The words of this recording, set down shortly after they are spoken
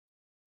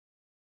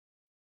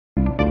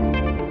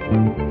Hey,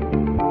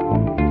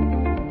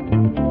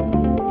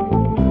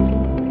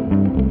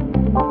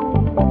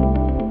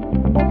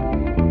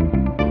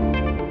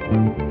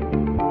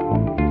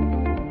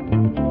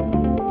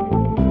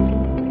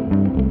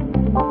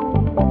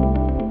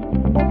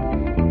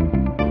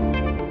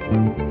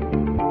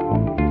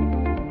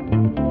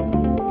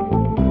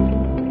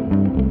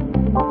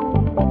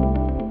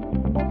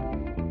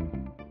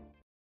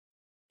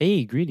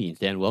 greetings,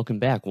 and welcome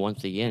back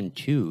once again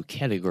to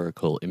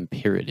Categorical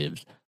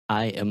Imperatives.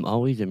 I am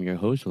your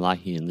host,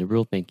 Lahian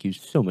Liberal. Thank you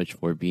so much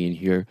for being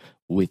here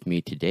with me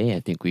today.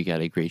 I think we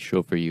got a great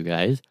show for you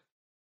guys.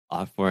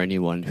 For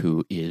anyone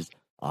who is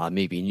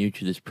maybe new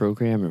to this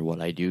program or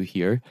what I do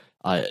here,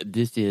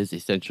 this is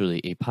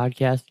essentially a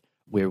podcast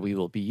where we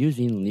will be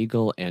using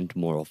legal and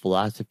moral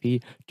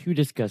philosophy to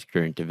discuss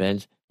current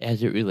events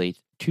as it relates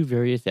to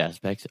various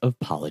aspects of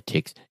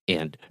politics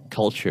and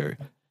culture.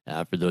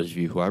 For those of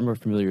you who are more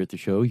familiar with the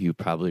show, you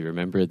probably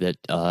remember that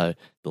the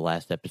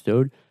last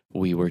episode,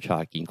 we were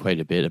talking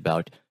quite a bit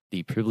about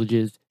the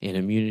Privileges and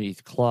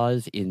Immunities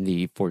Clause in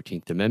the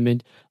 14th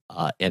Amendment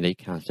and a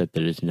concept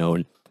that is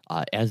known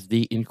as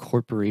the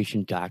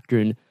incorporation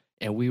doctrine.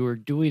 And we were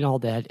doing all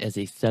that as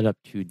a setup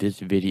to this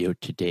video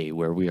today,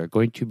 where we are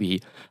going to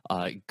be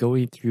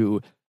going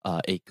through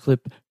a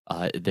clip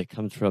that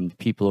comes from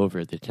people over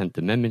at the 10th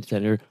Amendment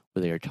Center,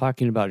 where they are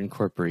talking about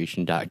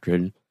incorporation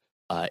doctrine.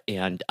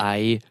 And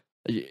I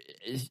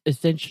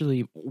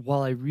essentially,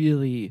 while I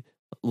really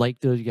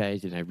like those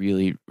guys and I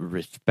really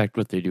respect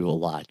what they do a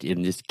lot,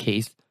 in this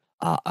case,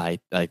 I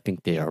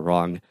think they are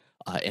wrong.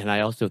 And I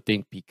also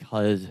think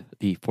because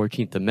the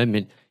 14th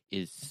Amendment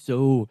is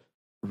so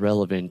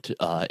relevant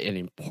and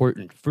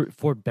important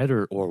for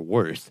better or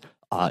worse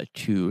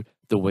to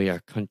the way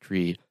our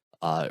country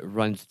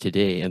runs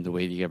today and the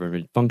way the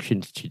government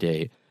functions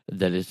today,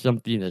 that is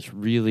something that's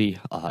really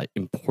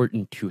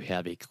important to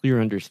have a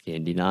clear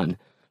understanding on.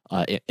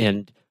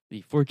 And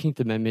the 14th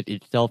Amendment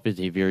itself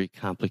is a very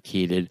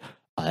complicated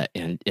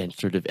and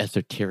sort of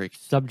esoteric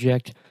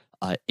subject.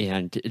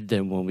 And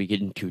then when we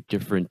get into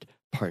different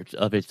parts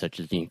of it, such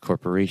as the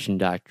incorporation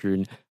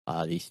doctrine,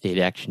 the state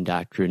action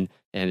doctrine,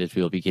 and as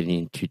we'll be getting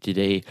into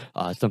today,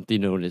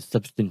 something known as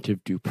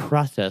substantive due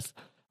process,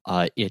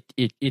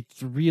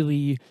 it's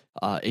really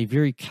a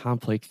very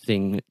complex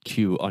thing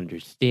to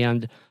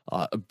understand,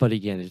 but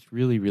again, it's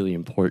really, really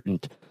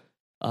important.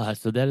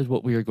 So that is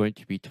what we are going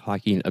to be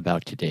talking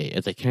about today.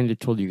 As I kind of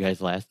told you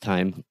guys last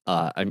time,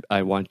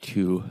 I want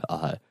to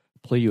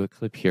play you a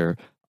clip here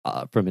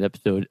from an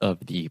episode of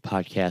the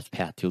podcast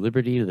Path to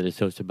Liberty that is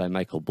hosted by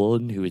Michael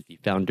Bullen, who is the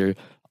founder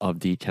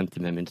of the 10th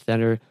Amendment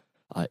Center.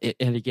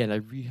 And again, I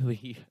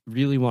really,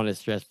 really want to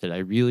stress that I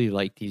really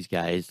like these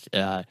guys.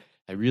 I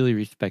really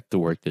respect the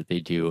work that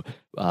they do,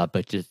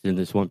 but just in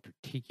this one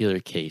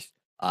particular case,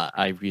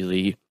 I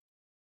really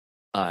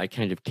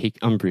kind of take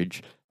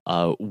umbrage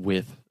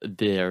with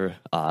their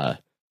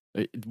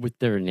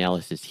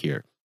analysis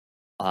here.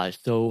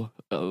 So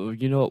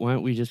you know what? Why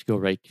don't we just go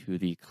right to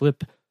the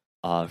clip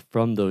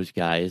from those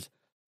guys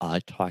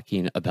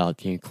talking about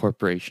the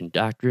incorporation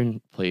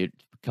doctrine? Play it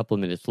a couple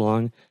of minutes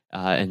long,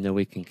 and then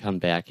we can come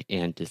back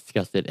and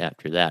discuss it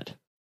after that.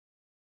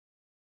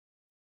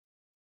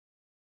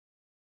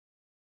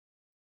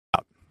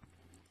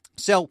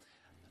 So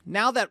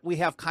now that we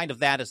have kind of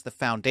that as the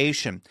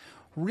foundation,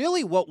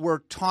 really what we're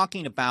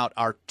talking about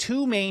are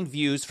two main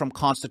views from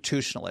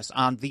constitutionalists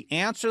on the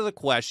answer to the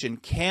question,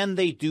 can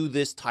they do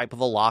this type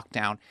of a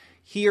lockdown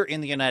here in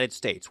the United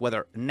States,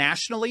 whether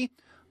nationally,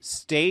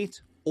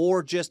 state,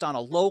 or just on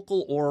a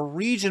local or a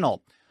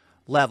regional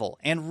level.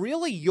 And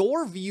really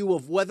your view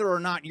of whether or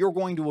not you're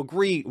going to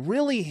agree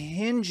really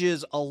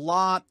hinges a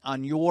lot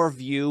on your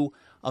view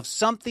of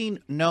something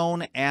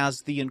known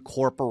as the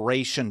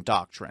incorporation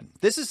doctrine.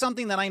 This is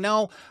something that I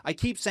know I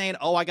keep saying,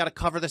 I got to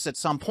cover this at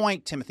some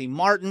point. Timothy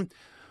Martin,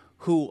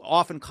 who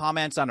often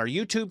comments on our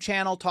YouTube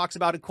channel, talks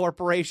about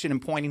incorporation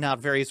and pointing out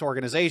various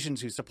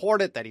organizations who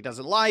support it that he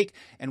doesn't like.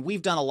 And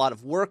we've done a lot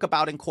of work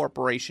about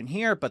incorporation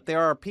here, but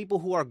there are people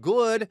who are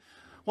good.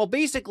 Well,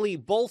 basically,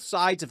 both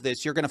sides of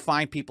this, you're going to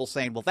find people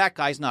saying, well, that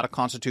guy's not a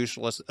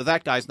constitutionalist,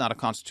 that guy's not a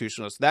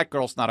constitutionalist, that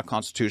girl's not a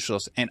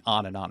constitutionalist, and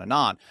on and on and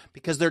on,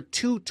 because they're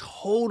two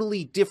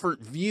totally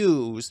different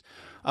views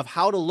of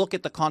how to look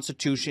at the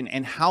Constitution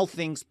and how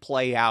things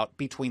play out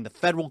between the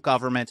federal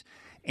government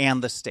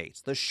and the states.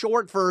 The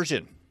short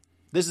version,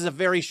 this is a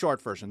very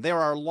short version. There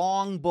are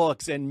long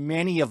books, and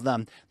many of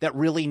them that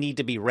really need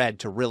to be read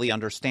to really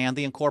understand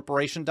the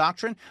incorporation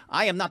doctrine.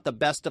 I am not the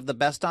best of the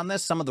best on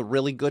this. Some of the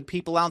really good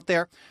people out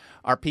there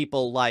are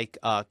people like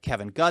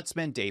Kevin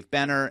Gutzman, Dave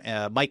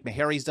Benner, Mike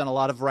Meharry's done a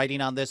lot of writing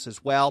on this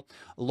as well.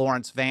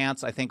 Lawrence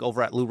Vance, I think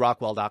over at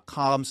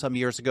LouRockwell.com some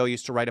years ago,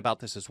 used to write about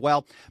this as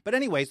well. But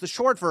anyways, the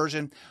short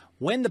version,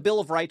 when the Bill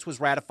of Rights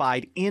was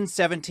ratified in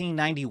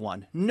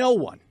 1791, no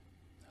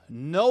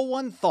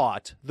one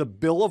thought the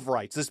Bill of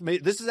Rights,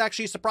 this is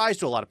actually a surprise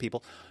to a lot of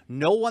people,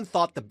 no one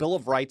thought the Bill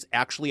of Rights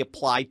actually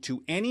applied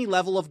to any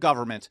level of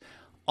government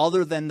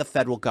other than the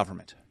federal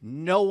government.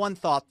 No one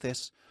thought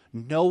this.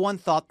 No one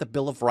thought the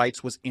Bill of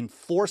Rights was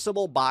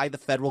enforceable by the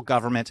federal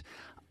government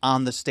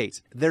on the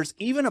states. There's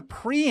even a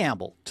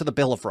preamble to the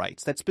Bill of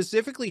Rights that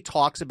specifically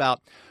talks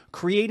about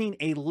creating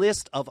a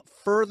list of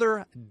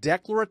further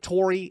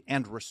declaratory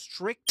and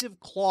restrictive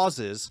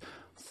clauses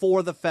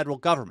for the federal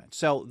government.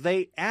 So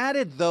they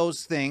added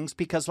those things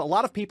because a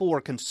lot of people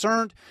were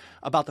concerned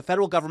about the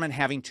federal government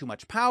having too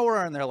much power.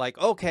 And they're like,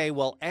 okay,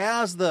 well,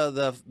 as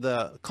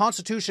the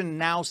Constitution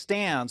now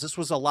stands, this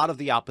was a lot of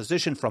the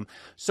opposition from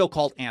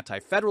so-called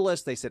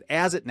anti-federalists. They said,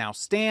 as it now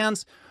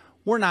stands,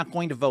 we're not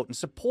going to vote in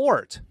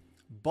support.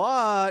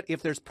 But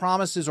if there's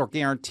promises or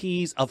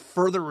guarantees of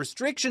further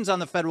restrictions on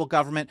the federal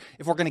government,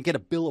 if we're going to get a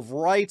Bill of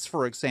Rights,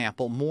 for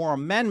example, more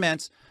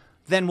amendments,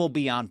 then we'll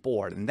be on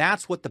board. And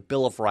that's what the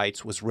Bill of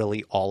Rights was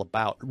really all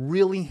about,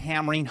 really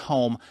hammering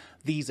home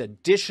these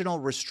additional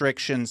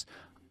restrictions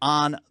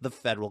on the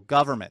federal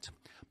government.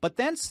 But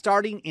then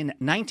starting in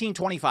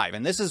 1925,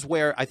 and this is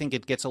where I think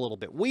it gets a little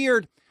bit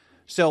weird.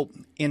 So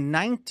in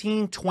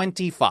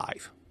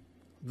 1925,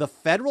 the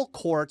federal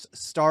courts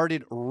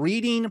started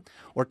reading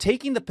or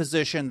taking the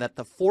position that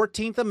the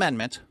 14th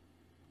Amendment,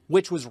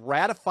 which was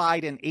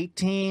ratified in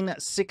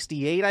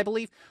 1868, I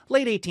believe,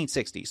 late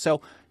 1860s.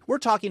 So we're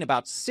talking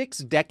about 6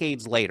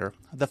 decades later,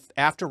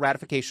 after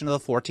ratification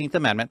of the 14th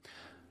Amendment,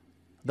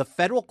 the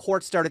federal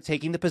court started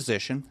taking the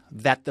position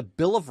that the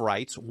Bill of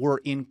Rights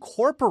were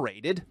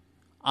incorporated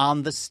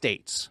on the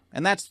states.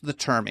 And that's the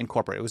term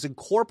incorporated. It was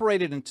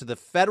incorporated into the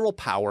federal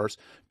powers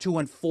to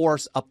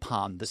enforce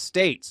upon the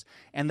states.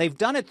 And they've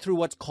done it through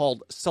what's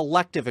called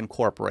selective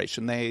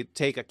incorporation. They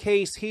take a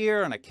case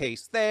here and a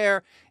case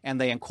there, and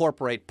they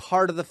incorporate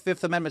part of the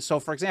Fifth Amendment. So,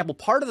 for example,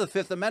 part of the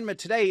Fifth Amendment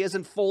today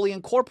isn't fully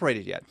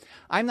incorporated yet.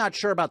 I'm not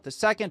sure about the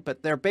second,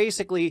 but they're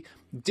basically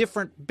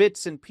different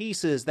bits and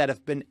pieces that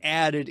have been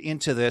added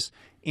into this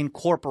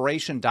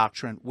incorporation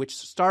doctrine, which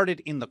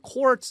started in the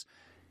courts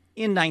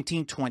in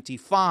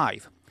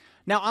 1925.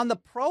 Now, on the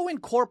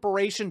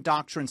pro-incorporation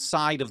doctrine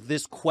side of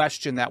this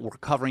question that we're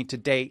covering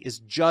today is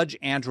Judge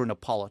Andrew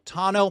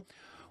Napolitano.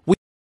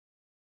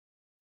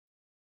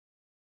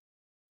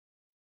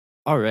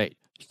 All right.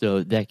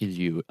 So that gives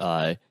you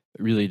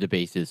really the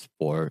basis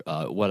for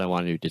what I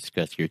want to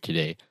discuss here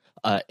today.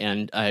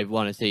 And I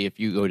want to say, if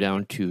you go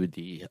down to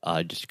the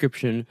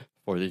description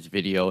for this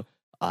video,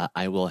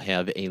 I will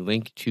have a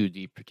link to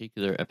the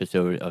particular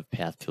episode of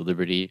Path to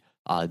Liberty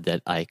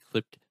that I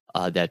clipped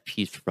that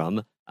piece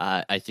from.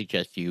 I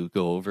suggest you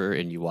go over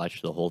and you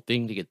watch the whole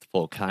thing to get the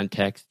full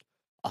context.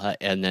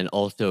 And then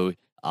also,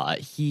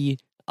 he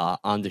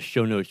on the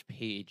show notes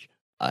page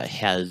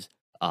has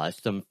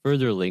some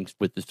further links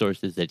with the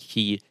sources that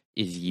he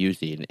is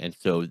using. And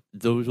so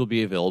those will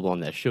be available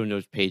on that show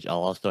notes page.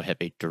 I'll also have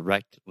a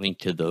direct link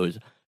to those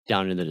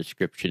down in the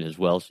description as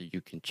well, so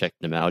you can check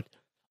them out.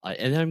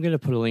 And then I'm going to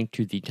put a link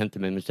to the 10th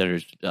Amendment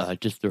Center's,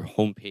 just their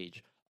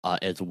homepage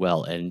as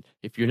well. And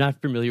if you're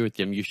not familiar with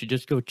them, you should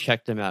just go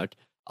check them out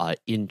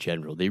in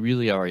general. They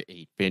really are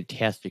a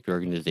fantastic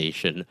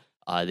organization.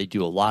 They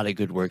do a lot of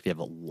good work. They have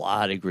a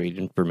lot of great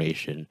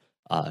information.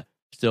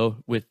 So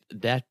with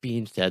that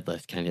being said,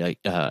 let's kind of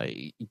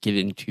get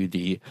into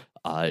the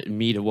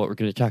meat of what we're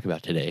going to talk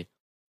about today.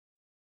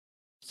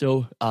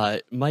 So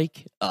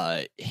Mike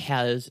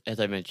has, as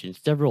I mentioned,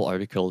 several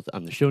articles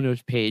on the show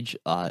notes page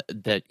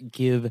that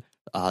give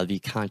the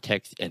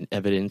context and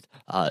evidence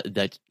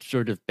that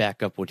sort of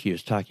back up what he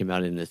was talking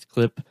about in this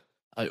clip.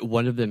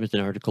 One of them is an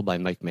article by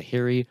Mike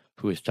Maharrey,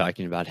 who is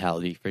talking about how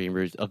the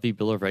framers of the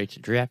Bill of Rights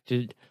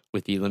drafted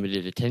with the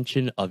limited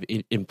intention of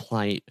it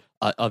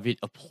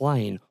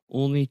applying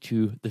only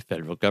to the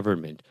federal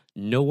government.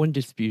 No one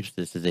disputes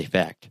this as a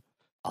fact.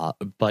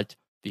 But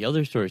the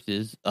other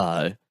sources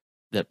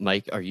that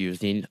Mike are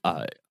using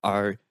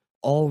are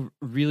all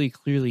really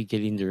clearly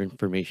getting their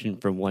information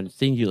from one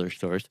singular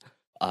source.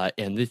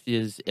 And this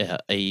is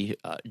a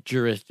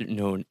jurist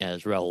known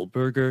as Raoul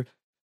Berger.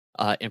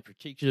 And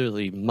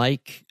particularly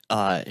Mike,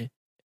 in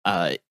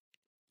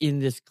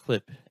this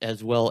clip,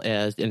 as well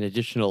as an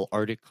additional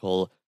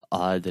article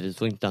that is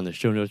linked on the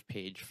show notes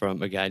page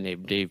from a guy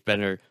named Dave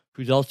Benner,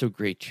 who's also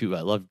great too.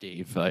 I love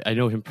Dave. I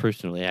know him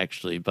personally,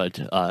 actually.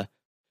 But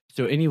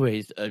so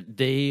anyways,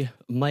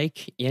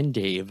 Mike and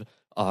Dave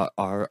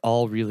are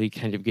all really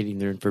kind of getting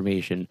their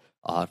information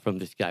from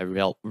this guy,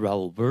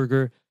 Raoul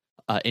Berger.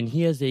 And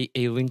he has a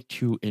link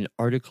to an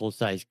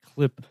article-sized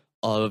clip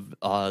of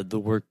the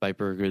work by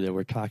Berger that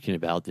we're talking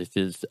about. This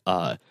is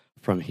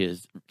from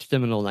his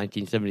seminal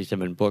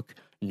 1977 book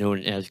known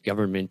as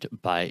Government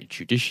by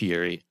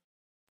Judiciary.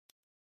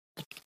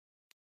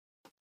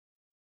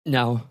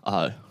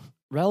 Now,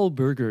 Raoul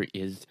Berger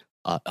is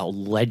a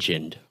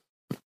legend.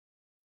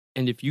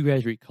 And if you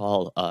guys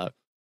recall,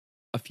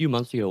 a few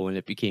months ago when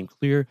it became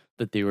clear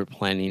that they were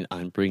planning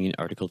on bringing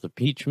articles of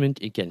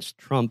impeachment against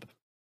Trump,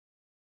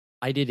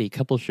 I did a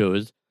couple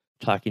shows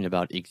talking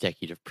about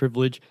executive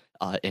privilege.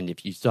 And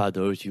if you saw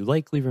those, you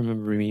likely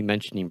remember me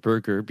mentioning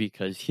Berger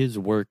because his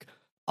work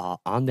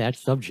on that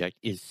subject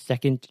is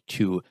second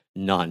to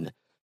none.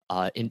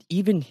 And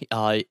even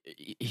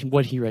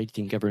what he writes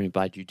in Government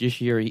by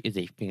Judiciary is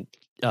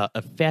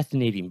a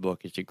fascinating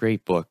book. It's a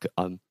great book.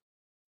 I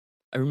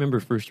remember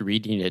first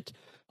reading it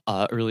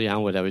early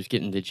on when I was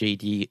getting the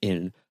JD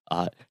in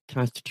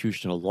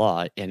constitutional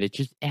law, and it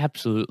just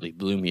absolutely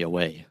blew me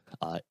away.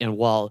 And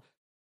while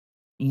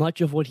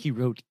much of what he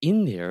wrote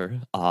in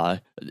there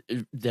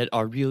that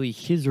are really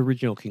his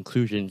original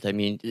conclusions, I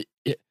mean,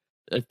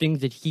 things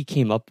that he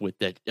came up with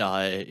that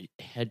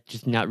had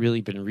just not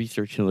really been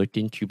researched and looked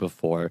into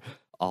before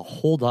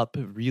hold up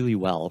really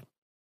well.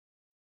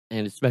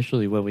 And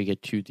especially when we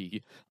get to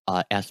the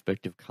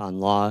aspect of con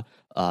law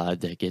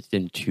that gets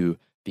into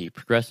the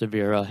progressive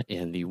era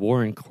and the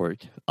Warren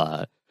Court.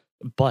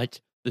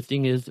 But the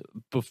thing is,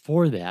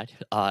 before that,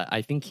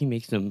 I think he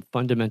makes some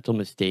fundamental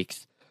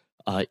mistakes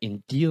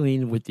in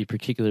dealing with the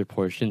particular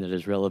portion that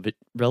is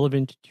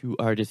relevant to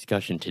our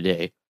discussion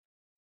today.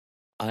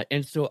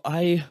 And so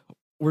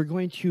we're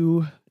going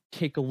to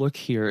take a look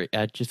here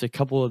at just a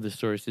couple of the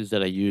sources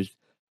that I used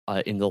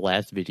in the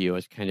last video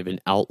as kind of an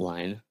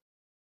outline.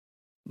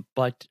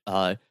 But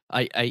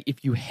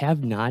if you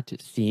have not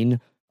seen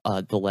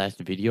the last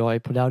video I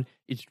put out,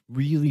 it's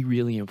really,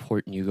 really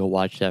important you go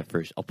watch that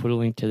first. I'll put a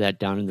link to that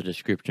down in the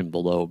description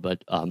below.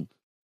 But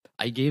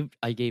I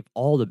gave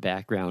all the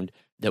background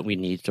that we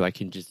need, so I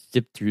can just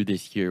zip through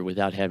this here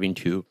without having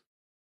to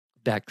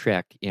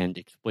backtrack and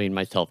explain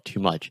myself too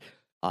much.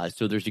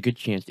 So there's a good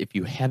chance if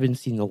you haven't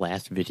seen the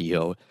last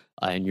video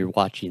and you're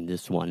watching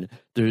this one,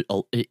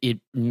 it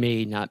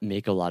may not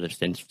make a lot of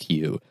sense to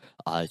you.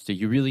 So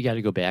you really got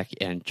to go back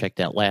and check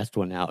that last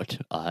one out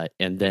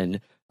and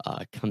then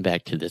come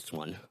back to this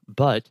one.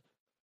 But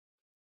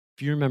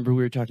if you remember,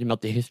 we were talking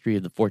about the history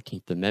of the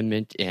 14th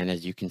Amendment, and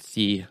as you can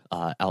see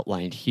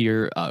outlined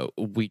here,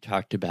 we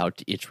talked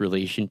about its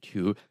relation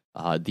to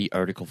the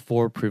Article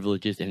 4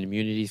 Privileges and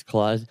Immunities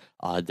Clause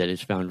that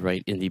is found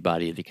right in the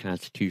body of the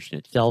Constitution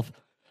itself,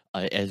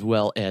 as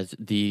well as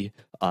the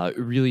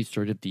really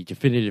sort of the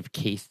definitive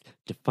case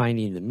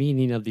defining the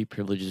meaning of the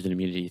Privileges and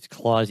Immunities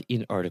Clause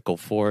in Article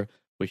 4,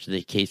 which is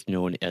a case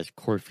known as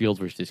Corfield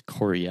versus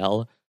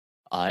Coriell.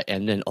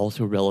 And then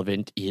also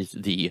relevant is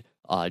the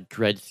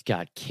Dred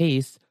Scott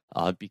case,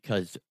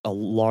 because a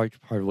large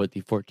part of what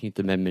the 14th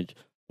Amendment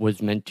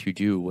was meant to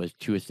do was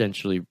to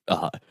essentially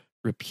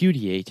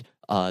repudiate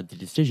the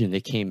decision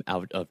that came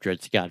out of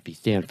Dred Scott v.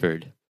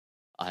 Stanford.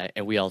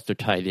 And we also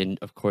tied in,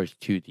 of course,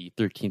 to the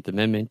 13th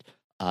Amendment,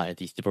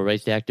 the Civil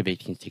Rights Act of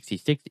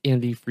 1866,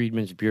 and the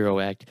Freedmen's Bureau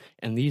Act.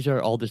 And these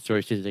are all the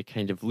sources that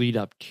kind of lead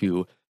up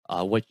to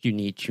what you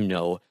need to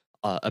know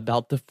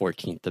about the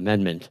 14th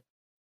Amendment.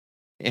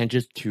 And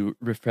just to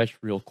refresh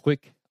real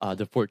quick,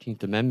 the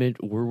 14th Amendment,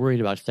 we're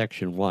worried about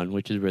Section 1,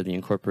 which is where the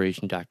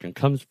incorporation doctrine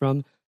comes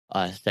from.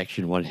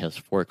 Section 1 has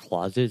 4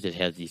 clauses. It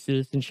has the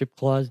Citizenship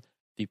Clause,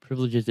 the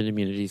Privileges and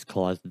Immunities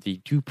Clause, the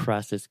Due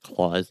Process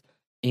Clause,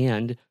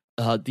 and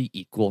the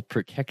Equal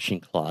Protection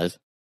Clause.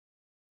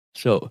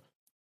 So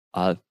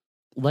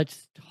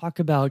let's talk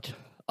about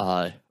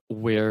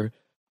where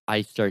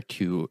I start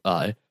to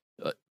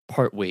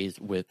part ways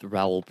with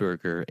Raoul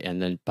Berger,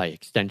 and then by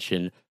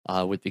extension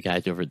with the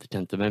guys over at the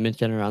 10th Amendment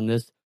Center on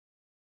this.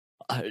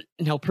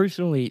 Now,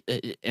 personally,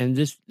 and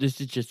this is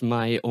just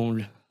my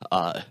own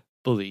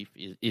belief,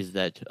 is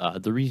that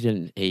the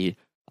reason a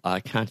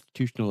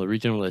constitutional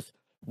originalist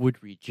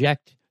would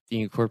reject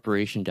the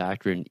incorporation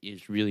doctrine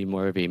is really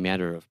more of a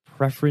matter of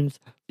preference,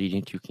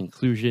 leading to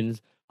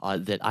conclusions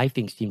that I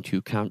think seem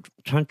to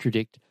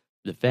contradict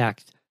the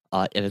facts,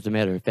 and as a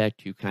matter of fact,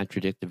 to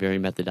contradict the very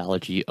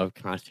methodology of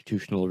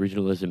constitutional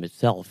originalism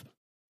itself.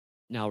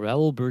 Now,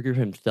 Raoul Berger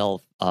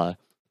himself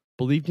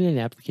believed in an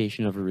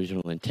application of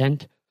original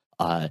intent,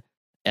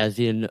 as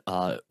in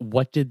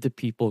what did the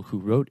people who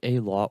wrote a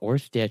law or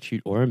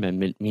statute or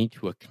amendment mean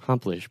to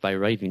accomplish by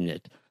writing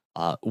it,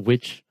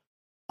 which,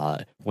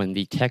 when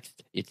the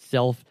text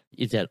itself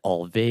is at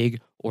all vague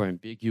or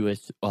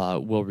ambiguous,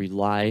 will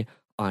rely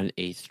on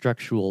a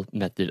structural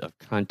method of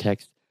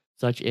context,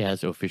 such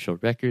as official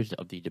records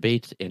of the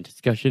debates and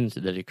discussions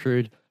that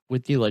occurred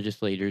with the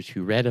legislators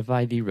who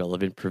ratified the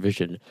relevant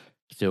provision.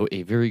 So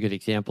a very good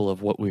example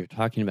of what we're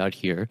talking about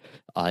here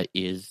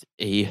is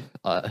a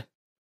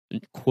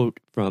quote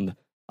from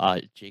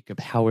Jacob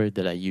Howard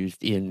that I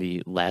used in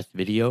the last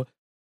video.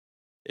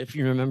 If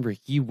you remember,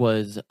 he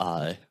was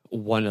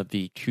one of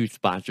the 2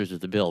 sponsors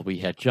of the bill. We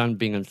had John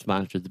Bingham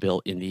sponsor the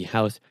bill in the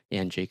House,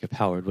 and Jacob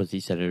Howard was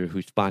the senator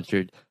who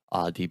sponsored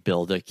the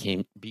bill that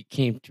came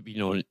to be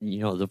known,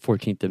 the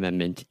 14th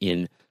Amendment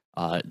in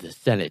the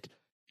Senate.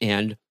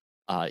 And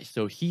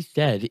so he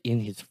said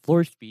in his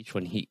floor speech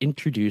when he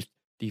introduced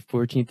the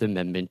 14th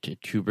Amendment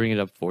to bring it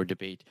up for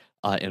debate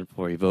and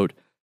for a vote,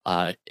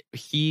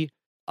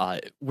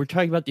 we're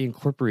talking about the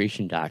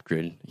incorporation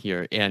doctrine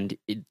here, and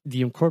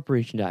the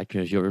incorporation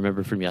doctrine, as you'll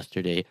remember from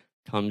yesterday,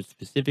 comes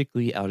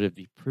specifically out of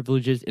the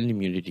Privileges and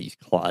Immunities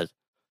Clause.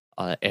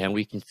 And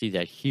we can see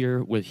that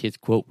here with his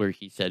quote where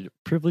he said,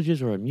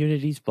 privileges or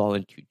immunities fall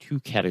into 2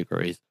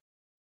 categories.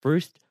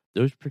 First,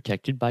 those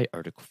protected by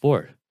Article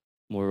 4.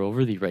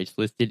 Moreover, the rights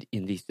listed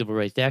in the Civil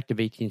Rights Act of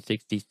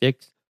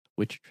 1866,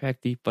 which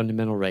track the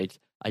fundamental rights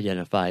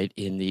identified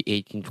in the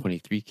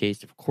 1823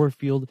 case of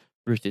Corfield,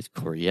 versus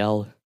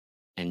Coriell.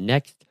 And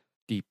next,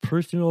 the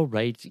personal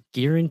rights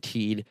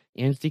guaranteed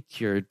and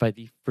secured by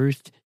the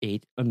first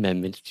 8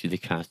 amendments to the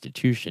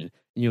Constitution.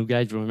 And you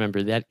guys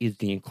remember that is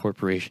the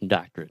incorporation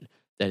doctrine.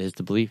 That is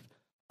the belief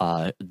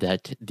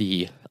that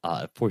the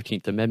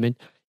 14th Amendment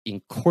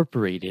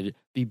incorporated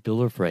the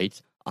Bill of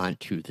Rights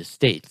onto the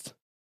states.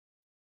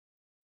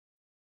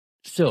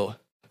 So,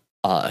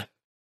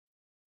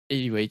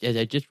 anyway, as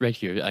I just read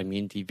here, I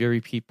mean, the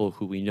very people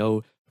who we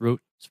know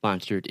wrote,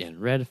 sponsored, and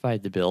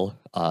ratified the bill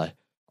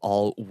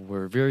all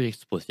were very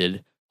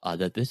explicit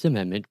that this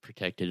amendment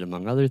protected,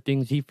 among other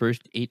things, the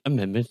first 8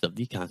 amendments of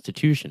the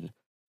Constitution.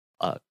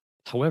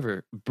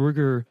 However,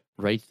 Berger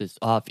writes this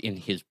off in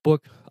his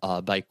book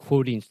by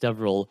quoting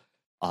several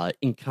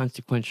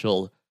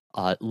inconsequential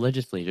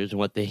legislators and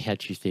what they had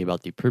to say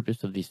about the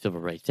purpose of the Civil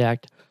Rights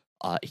Act.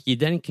 He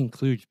then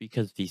concludes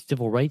because the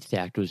Civil Rights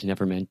Act was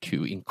never meant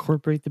to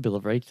incorporate the Bill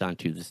of Rights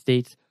onto the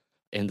states,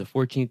 and the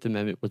 14th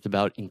Amendment was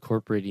about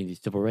incorporating the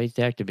Civil Rights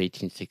Act of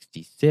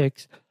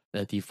 1866,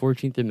 that the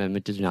 14th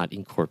Amendment does not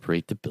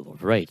incorporate the Bill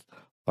of Rights,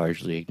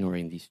 largely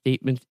ignoring the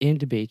statements and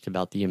debates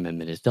about the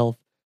amendment itself.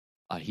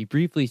 He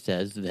briefly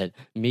says that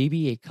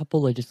maybe a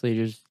couple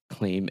legislators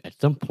claim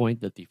at some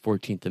point that the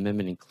 14th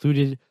Amendment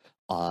included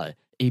a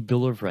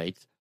Bill of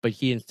Rights, but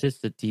he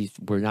insists that these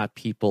were not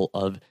people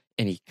of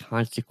any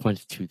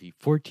consequence to the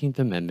 14th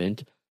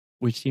Amendment,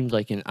 which seems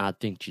like an odd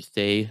thing to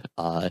say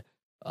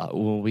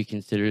when we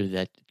consider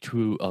that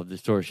 2 of the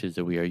sources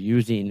that we are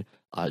using,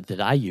 that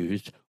I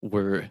used,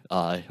 were,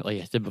 like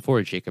I said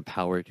before, Jacob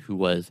Howard, who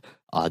was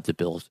the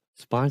bill's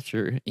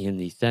sponsor in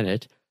the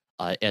Senate,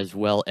 as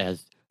well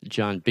as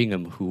John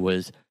Bingham, who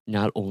was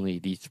not only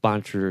the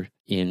sponsor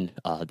in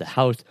the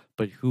House,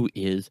 but who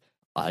is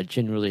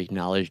generally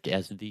acknowledged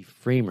as the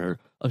framer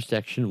of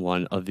Section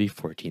 1 of the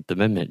 14th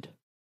Amendment.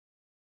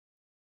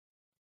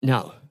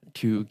 Now,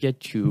 to get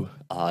to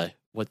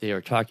what they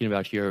are talking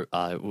about here,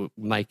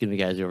 Mike and the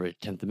guys over at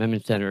 10th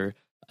Amendment Center,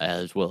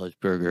 as well as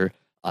Berger,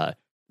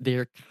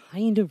 they're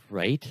kind of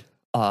right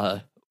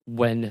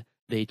when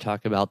they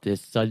talk about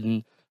this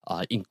sudden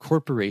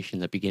incorporation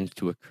that begins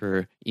to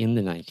occur in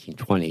the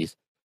 1920s.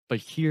 But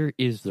here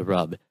is the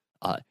rub.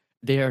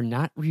 They are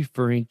not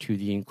referring to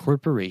the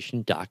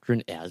incorporation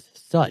doctrine as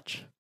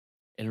such.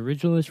 An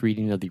originalist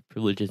reading of the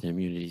Privileges and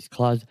Immunities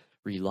Clause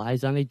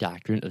relies on a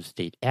doctrine of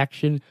state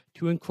action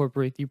to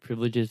incorporate the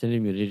privileges and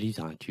immunities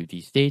onto the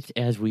states,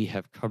 as we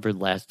have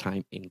covered last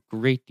time in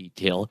great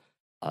detail.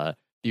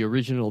 The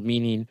original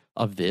meaning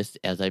of this,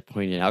 as I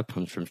pointed out,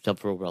 comes from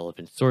several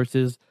relevant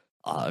sources,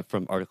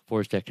 from Article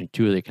 4, Section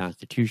 2 of the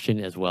Constitution,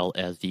 as well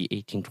as the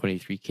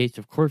 1823 case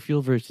of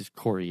Corfield versus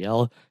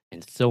Coriell,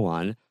 and so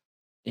on.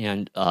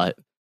 And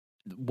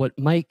what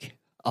Mike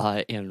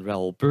and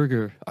Raoul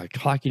Berger are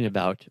talking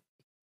about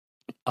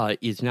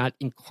is not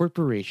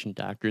incorporation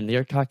doctrine. They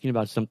are talking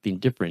about something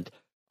different.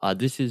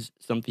 This is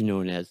something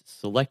known as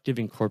selective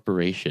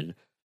incorporation,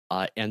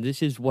 and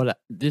this is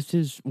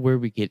where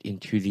we get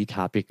into the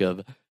topic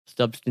of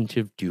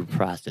substantive due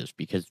process,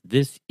 because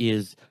this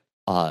is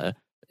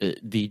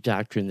the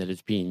doctrine that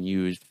is being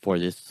used for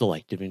this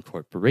selective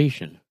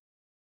incorporation.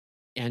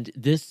 And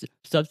this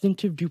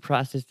substantive due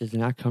process does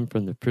not come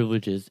from the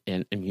Privileges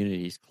and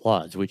Immunities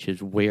Clause, which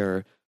is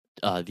where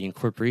the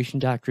incorporation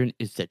doctrine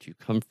is said to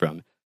come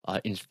from.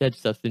 Instead,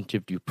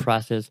 substantive due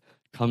process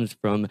comes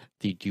from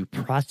the Due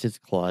Process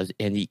Clause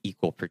and the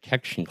Equal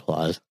Protection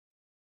Clause.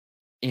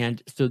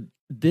 And so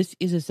this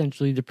is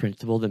essentially the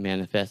principle that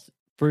manifests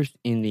first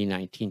in the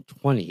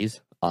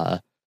 1920s.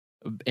 And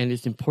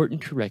it's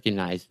important to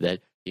recognize that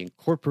the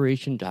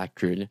incorporation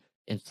doctrine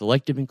and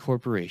selective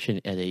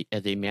incorporation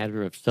as a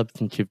matter of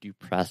substantive due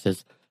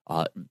process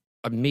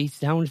may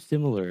sound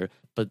similar,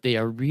 but they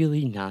are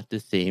really not the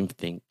same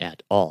thing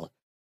at all.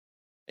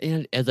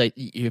 And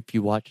if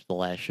you watched the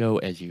last show,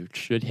 as you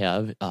should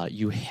have,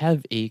 you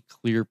have a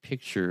clear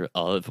picture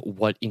of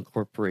what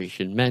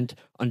incorporation meant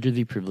under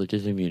the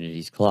Privileges and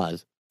Immunities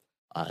Clause.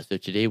 So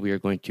today we are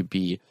going to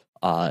be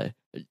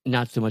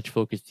not so much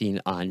focusing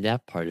on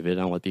that part of it,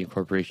 on what the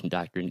incorporation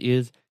doctrine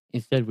is.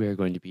 Instead, we are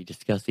going to be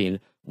discussing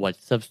what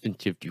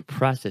substantive due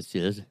process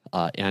is,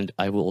 and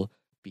I will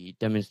be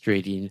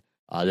demonstrating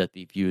that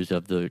the views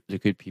of the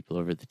good people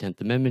over at the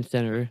 10th Amendment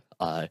Center,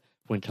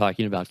 when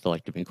talking about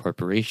selective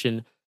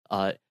incorporation,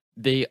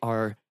 they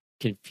are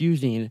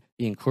confusing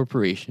the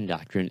incorporation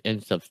doctrine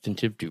and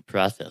substantive due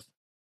process.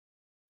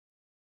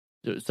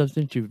 So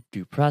substantive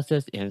due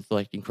process and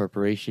selective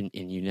incorporation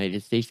in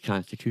United States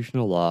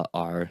constitutional law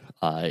are,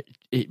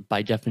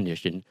 by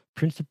definition,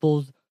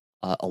 principles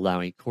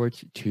allowing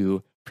courts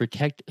to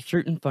protect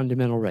certain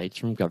fundamental rights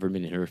from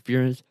government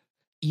interference,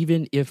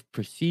 even if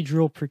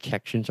procedural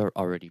protections are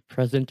already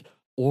present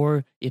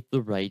or if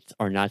the rights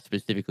are not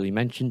specifically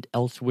mentioned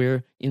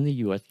elsewhere in the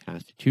U.S.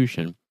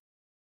 Constitution.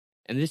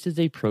 And this is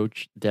a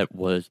approach that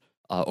was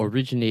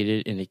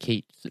originated in a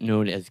case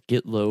known as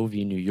Gitlow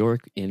v. New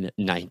York in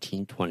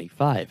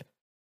 1925.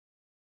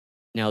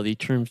 Now, the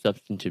term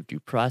substantive due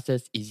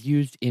process is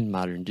used in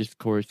modern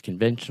discourse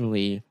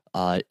conventionally.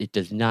 It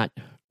does not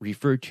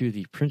refer to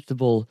the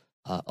principle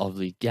of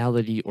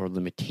legality or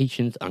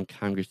limitations on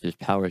Congress's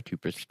power to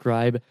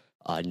prescribe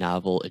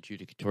novel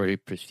adjudicatory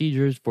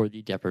procedures for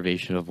the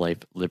deprivation of life,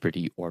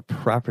 liberty, or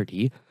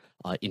property.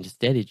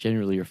 Instead, it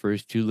generally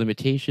refers to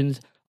limitations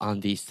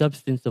on the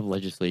substance of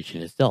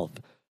legislation itself,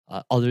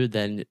 other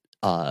than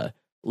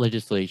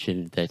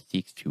legislation that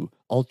seeks to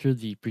alter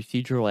the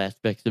procedural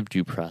aspects of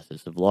due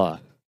process of law.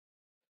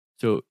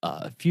 So,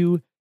 a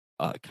few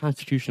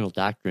constitutional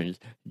doctrines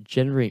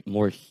generate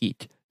more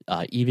heat,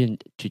 even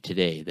to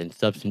today, than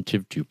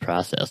substantive due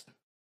process.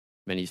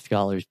 Many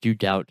scholars do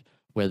doubt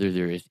whether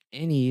there is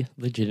any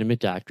legitimate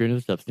doctrine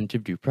of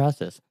substantive due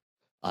process,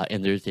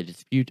 and there's a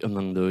dispute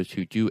among those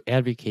who do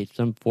advocate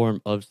some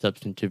form of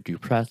substantive due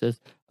process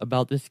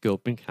about the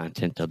scope and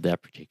content of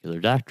that particular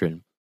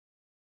doctrine.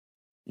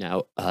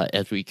 Now,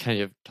 as we kind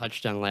of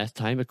touched on last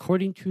time,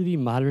 according to the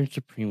modern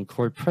Supreme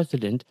Court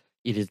precedent,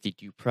 it is the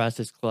Due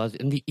Process Clause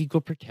and the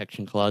Equal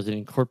Protection Clause that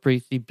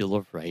incorporates the Bill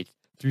of Rights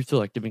through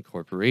selective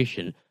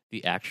incorporation,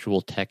 the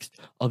actual text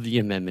of the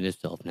amendment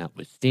itself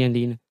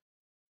notwithstanding.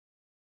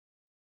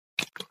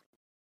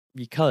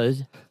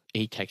 Because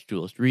a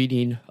textualist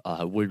reading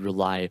would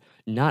rely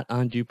not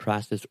on due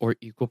process or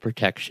equal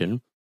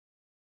protection,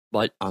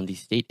 but on the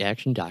state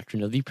action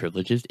doctrine of the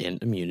Privileges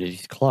and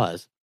Immunities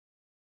Clause.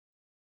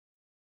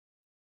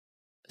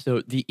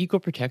 So the Equal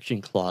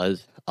Protection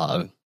Clause,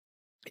 and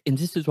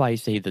this is why I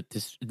say that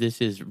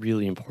this is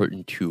really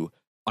important to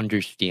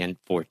understand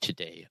for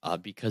today,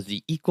 because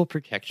the Equal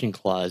Protection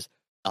Clause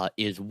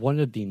is one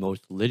of the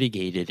most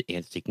litigated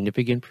and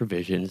significant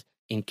provisions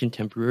in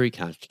contemporary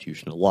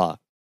constitutional law.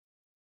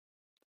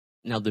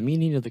 Now, the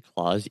meaning of the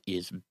clause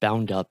is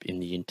bound up in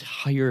the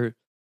entire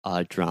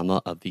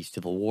drama of the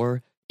Civil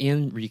War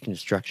and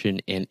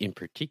Reconstruction, and in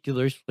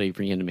particular,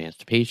 slavery and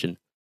emancipation.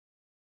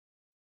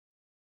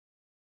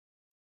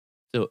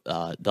 So,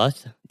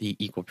 thus, the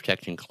Equal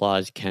Protection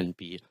Clause can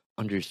be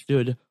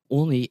understood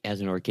only as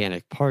an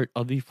organic part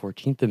of the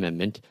 14th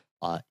Amendment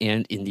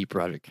and in the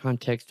broader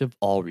context of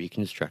all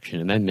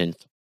Reconstruction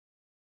amendments.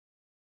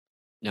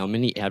 Now,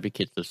 many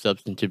advocates of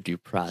substantive due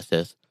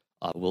process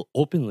will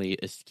openly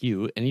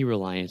eschew any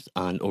reliance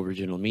on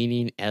original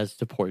meaning as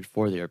support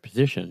for their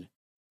position.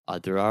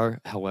 There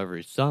are,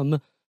 however,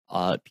 some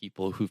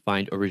people who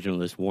find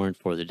originalist warrant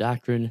for the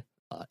doctrine,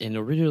 and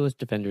originalist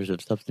defenders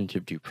of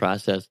substantive due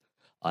process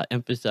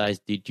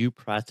emphasize the Due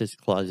Process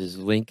Clause's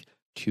link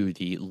to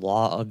the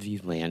law of the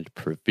land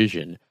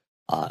provision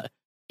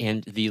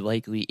and the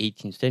likely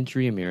 18th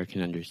century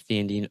American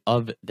understanding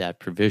of that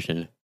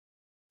provision.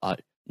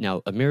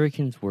 Now,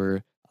 Americans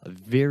were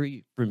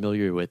very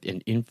familiar with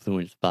and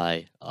influenced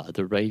by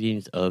the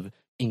writings of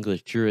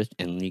English jurists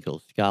and legal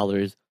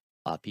scholars,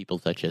 people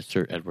such as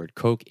Sir Edward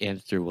Coke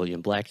and Sir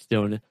William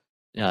Blackstone.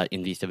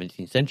 In the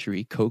 17th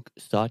century, Coke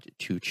sought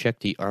to check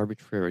the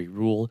arbitrary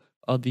rule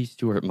of the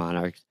Stuart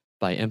monarchs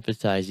by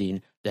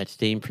emphasizing that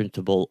same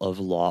principle of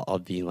law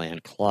of the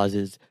land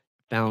clauses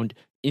found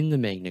in the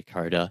Magna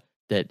Carta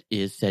that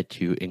is said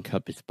to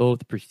encompass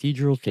both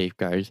procedural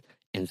safeguards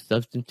and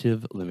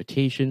substantive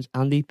limitations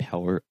on the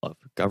power of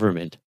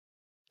government.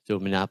 So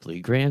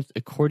monopoly grants,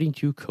 according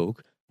to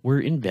Coke, were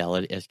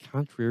invalid as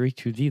contrary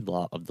to the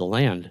law of the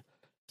land.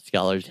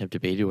 Scholars have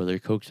debated whether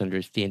Coke's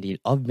understanding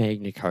of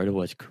Magna Carta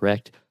was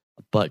correct,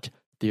 but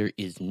there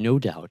is no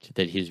doubt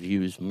that his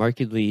views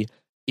markedly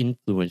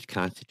influenced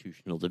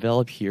constitutional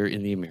development here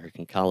in the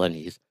American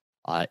colonies.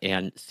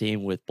 And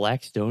same with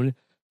Blackstone.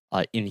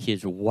 In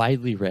his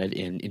widely read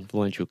and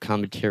influential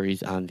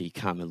commentaries on the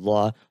common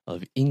law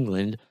of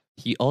England,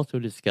 he also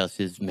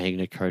discusses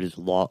Magna Carta's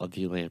law of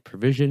the land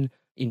provision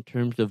in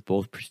terms of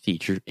both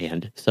procedure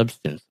and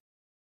substance.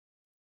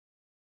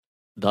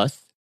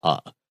 Thus,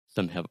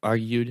 some have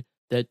argued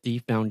that the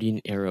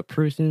founding era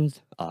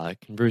persons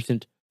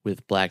conversant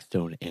with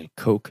Blackstone and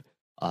Coke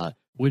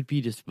would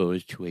be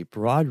disposed to a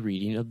broad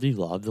reading of the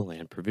law of the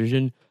land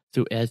provision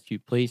so as to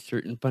place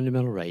certain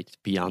fundamental rights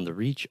beyond the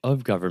reach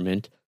of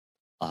government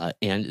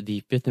and the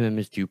Fifth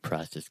Amendment's Due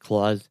Process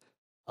Clause,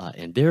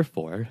 and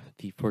therefore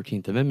the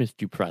 14th Amendment's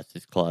Due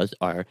Process Clause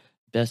are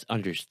best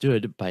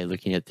understood by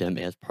looking at them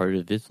as part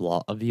of this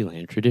law of the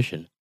land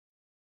tradition.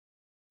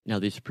 Now,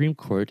 the Supreme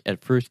Court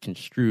at first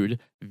construed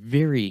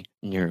very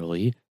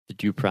narrowly the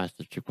due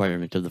process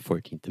requirement of the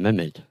 14th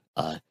Amendment.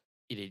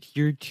 It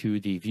adhered to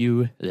the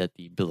view that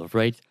the Bill of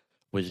Rights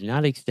was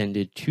not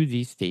extended to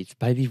these states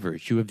by the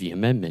virtue of the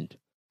amendment.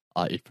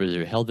 It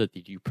further held that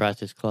the Due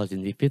Process Clause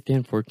in the 5th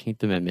and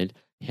 14th Amendment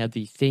had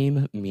the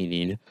same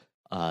meaning,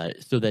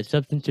 so that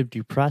substantive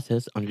due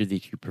process under the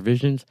two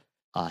provisions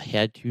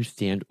had to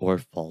stand or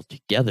fall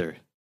together.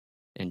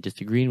 And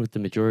disagreeing with the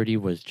majority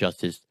was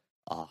Justice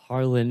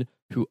Harlan,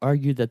 who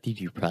argued that the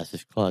Due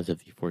Process Clause of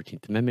the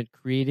 14th Amendment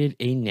created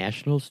a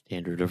national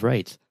standard of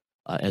rights,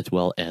 as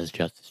well as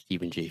Justice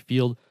Stephen J.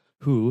 Field,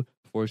 who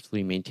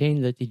forcefully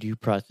maintained that the Due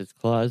Process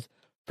Clause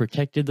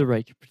protected the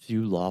right to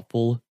pursue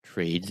lawful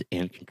trades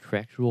and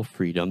contractual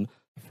freedom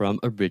from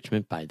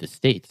abridgment by the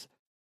states.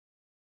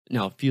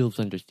 Now, Field's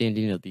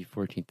understanding of the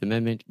 14th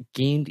Amendment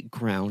gained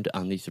ground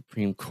on the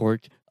Supreme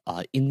Court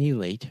in the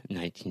late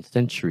 19th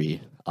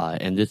century,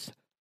 and this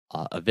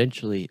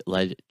eventually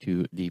led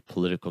to the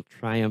political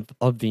triumph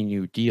of the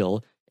New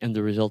Deal and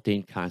the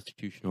resulting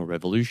constitutional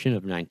revolution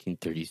of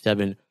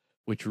 1937,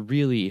 which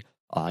really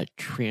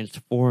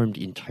transformed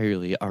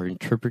entirely our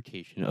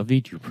interpretation of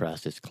the Due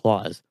Process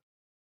Clause.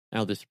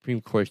 Now, the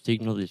Supreme Court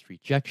signaled its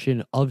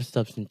rejection of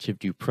substantive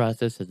due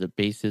process as a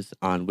basis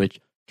on which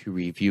to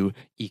review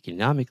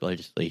economic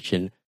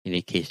legislation in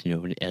a case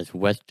known as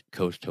West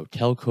Coast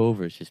Hotel Co.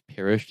 versus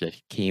Parrish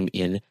that came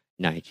in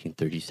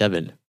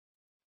 1937.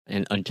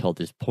 And until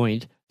this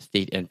point,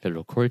 state and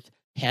federal courts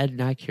had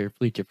not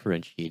carefully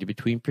differentiated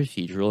between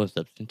procedural and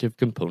substantive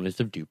components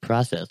of due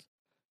process.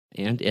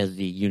 And as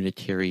the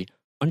unitary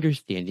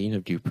understanding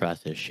of due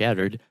process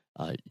shattered,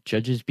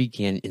 judges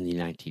began in the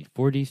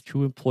 1940s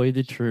to employ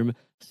the term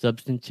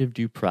substantive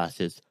due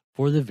process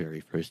for the very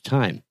first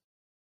time.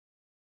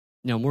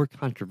 Now, more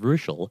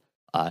controversial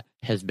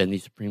has been the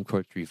Supreme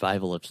Court's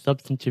revival of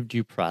substantive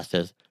due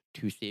process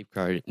to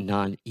safeguard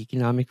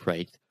non-economic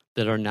rights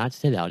that are not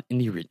set out in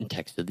the written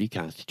text of the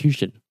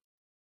Constitution.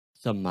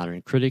 Some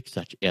modern critics,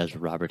 such as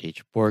Robert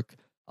H. Bork,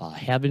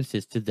 have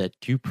insisted that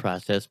due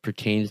process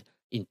pertains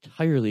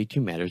entirely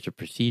to matters of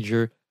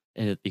procedure,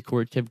 and that the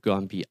courts have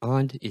gone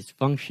beyond its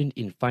function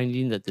in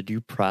finding that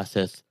due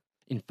process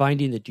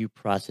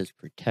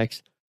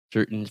protects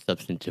certain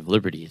substantive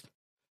liberties.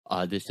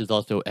 This is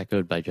also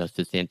echoed by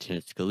Justice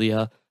Antonin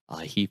Scalia.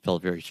 He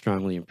felt very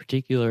strongly, in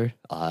particular,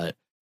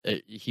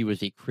 he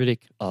was a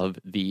critic of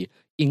the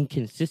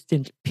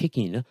inconsistent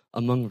picking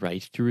among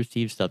rights to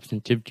receive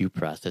substantive due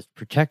process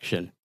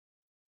protection.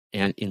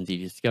 And in the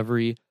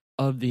discovery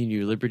of the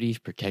new liberties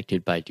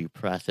protected by due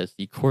process,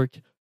 the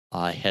court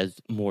has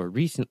more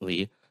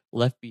recently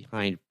left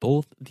behind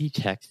both the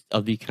text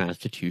of the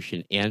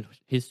Constitution and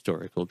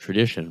historical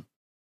tradition.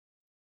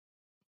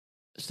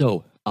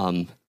 So,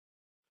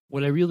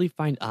 what I really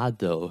find odd,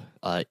 though,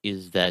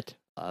 is that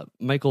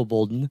Michael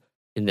Bolden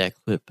in that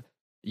clip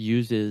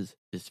uses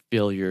this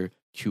failure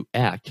to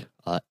act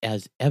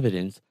as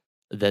evidence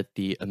that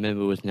the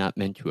amendment was not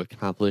meant to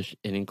accomplish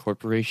an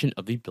incorporation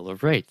of the Bill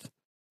of Rights.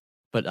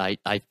 But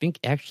I think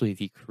actually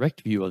the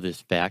correct view of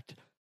this fact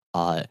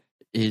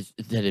is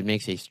that it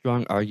makes a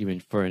strong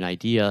argument for an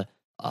idea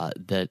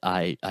that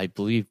I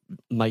believe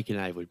Mike and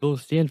I would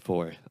both stand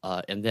for,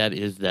 and that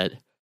is that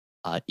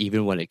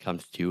even when it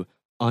comes to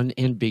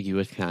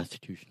unambiguous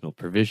constitutional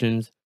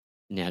provisions,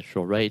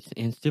 natural rights,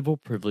 and civil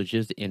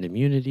privileges and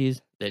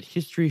immunities, that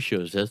history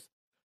shows us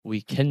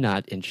we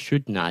cannot and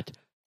should not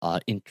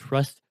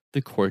entrust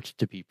the courts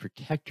to be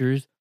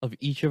protectors of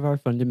each of our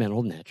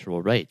fundamental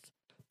natural rights,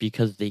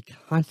 because they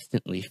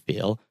constantly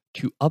fail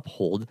to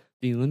uphold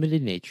the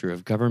limited nature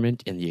of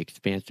government and the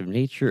expansive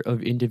nature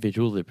of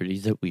individual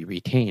liberties that we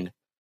retain.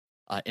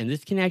 And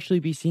this can actually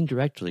be seen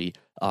directly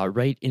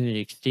right in an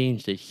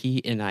exchange that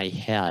he and I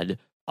had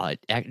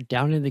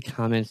down in the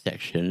comments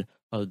section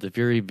of the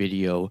very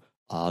video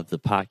of the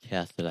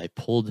podcast that I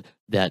pulled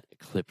that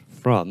clip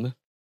from.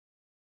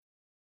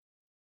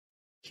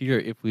 Here,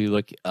 if we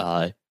look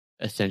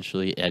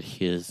essentially at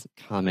his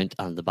comment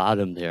on the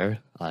bottom there,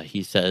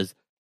 he says,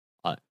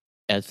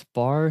 as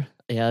far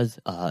as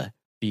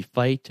the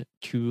fight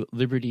to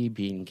liberty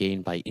being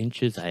gained by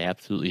inches, I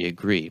absolutely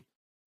agree.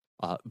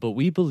 But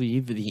we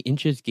believe the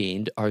inches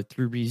gained are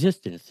through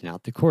resistance,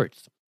 not the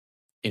courts.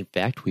 In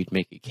fact, we'd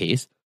make a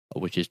case,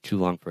 which is too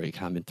long for a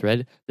common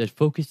thread, that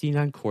focusing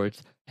on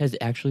courts has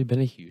actually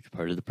been a huge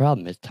part of the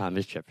problem, as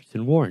Thomas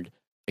Jefferson warned.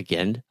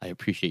 Again, I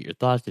appreciate your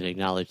thoughts and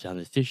acknowledge on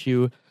this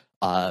issue.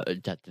 So,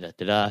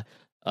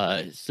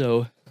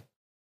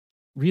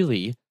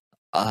 really,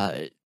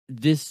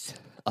 this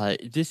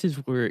is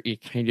where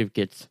it kind of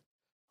gets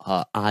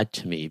odd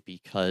to me,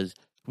 because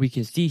we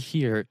can see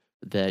here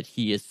that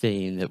he is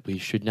saying that we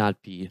should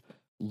not be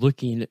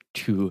looking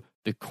to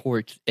the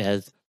courts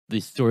as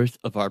the source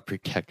of our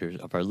protectors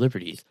of our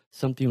liberties,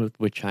 something with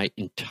which I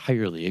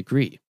entirely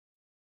agree.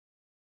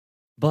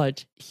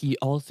 But he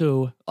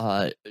also,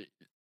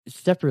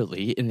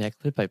 separately, in that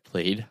clip I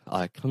played,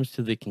 comes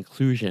to the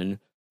conclusion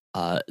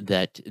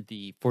that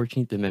the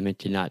 14th Amendment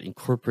did not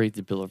incorporate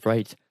the Bill of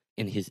Rights,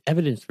 and his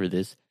evidence for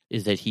this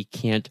is that he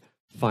can't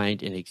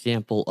find an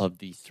example of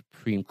the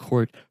Supreme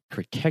Court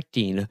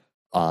protecting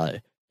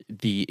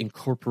the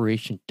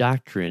incorporation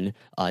doctrine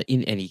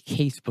in any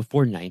case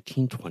before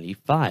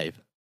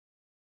 1925.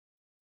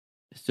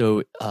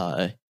 So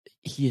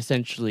he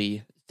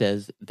essentially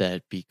says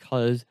that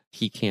because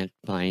he can't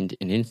find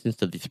an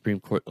instance of the Supreme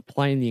Court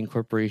applying the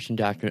incorporation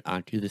doctrine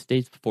onto the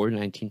states before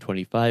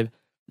 1925,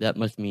 that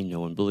must mean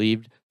no one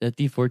believed that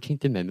the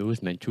 14th Amendment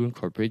was meant to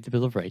incorporate the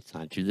Bill of Rights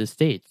onto the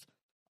states.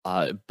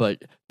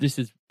 But this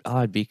is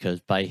odd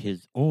because by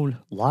his own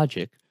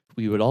logic,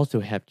 we would also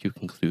have to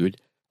conclude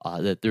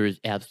that there is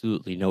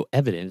absolutely no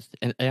evidence,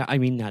 and I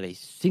mean not a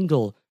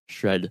single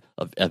shred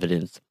of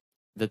evidence,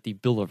 that the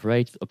Bill of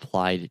Rights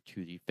applied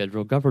to the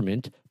federal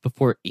government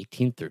before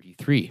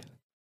 1833.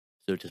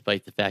 So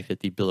despite the fact that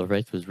the Bill of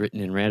Rights was written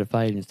and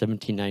ratified in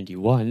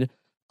 1791,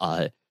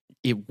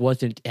 it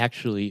wasn't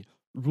actually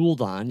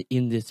ruled on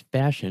in this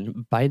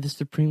fashion by the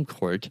Supreme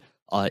Court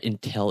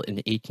until an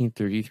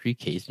 1833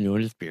 case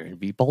known as Barron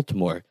v.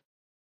 Baltimore.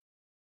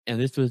 And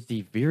this was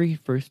the very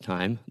first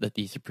time that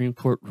the Supreme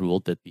Court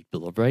ruled that the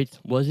Bill of Rights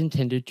was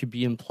intended to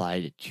be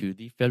applied to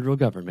the federal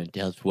government,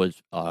 as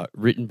was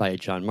written by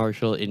John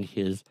Marshall in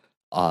his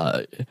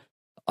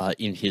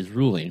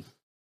ruling.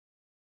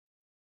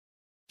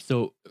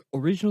 So,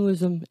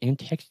 originalism and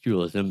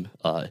textualism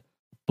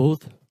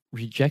both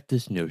reject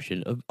this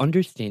notion of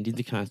understanding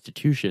the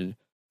Constitution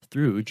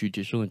through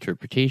judicial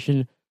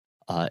interpretation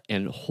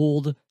and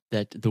hold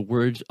that the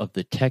words of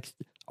the text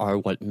are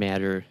what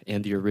matter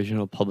and the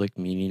original public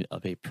meaning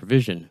of a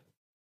provision.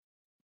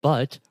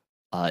 But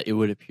it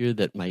would appear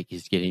that Mike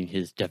is getting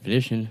his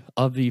definition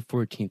of the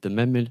 14th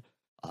Amendment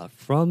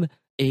from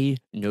a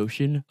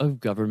notion of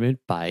government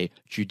by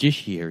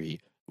judiciary,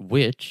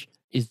 which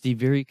is the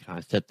very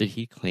concept that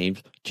he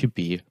claims to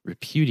be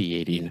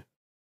repudiating.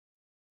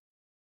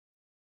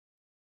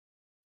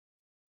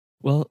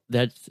 Well,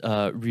 that's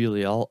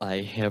really all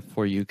I have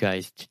for you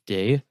guys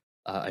today.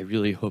 I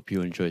really hope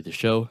you enjoyed the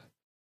show.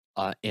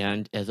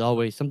 And as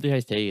always, something I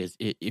say is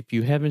if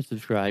you haven't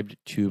subscribed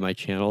to my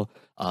channel,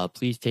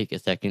 please take a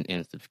second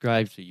and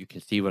subscribe so you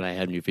can see when I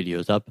have new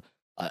videos up.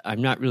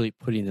 I'm not really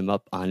putting them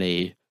up on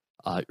a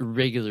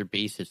regular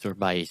basis or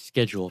by a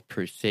schedule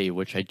per se,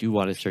 which I do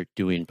want to start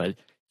doing. But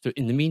so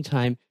in the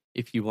meantime,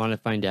 if you want to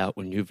find out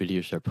when new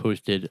videos are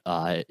posted,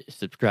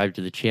 subscribe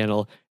to the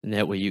channel, and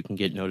that way you can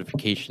get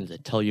notifications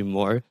that tell you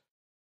more.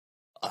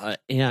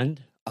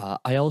 And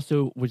I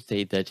also would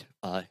say that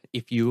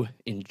if you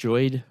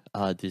enjoyed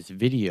this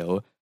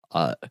video,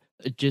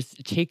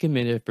 just take a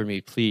minute for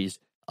me, please,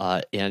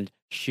 and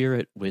share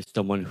it with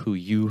someone who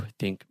you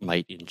think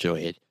might enjoy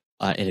it.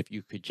 And if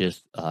you could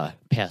just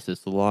pass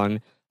this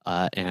along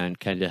and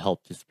kind of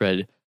help to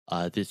spread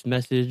this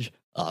message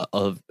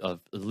of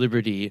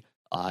liberty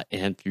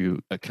and through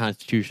a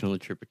constitutional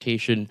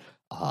interpretation,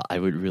 I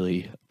would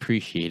really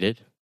appreciate it.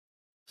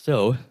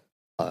 So,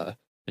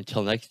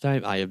 until next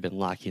time, I have been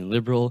Locking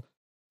Liberal.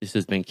 This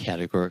has been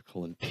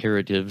Categorical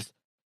Imperatives.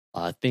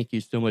 Thank you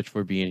so much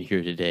for being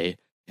here today.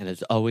 And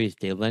as always,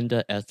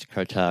 Delenda est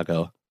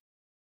Carthago.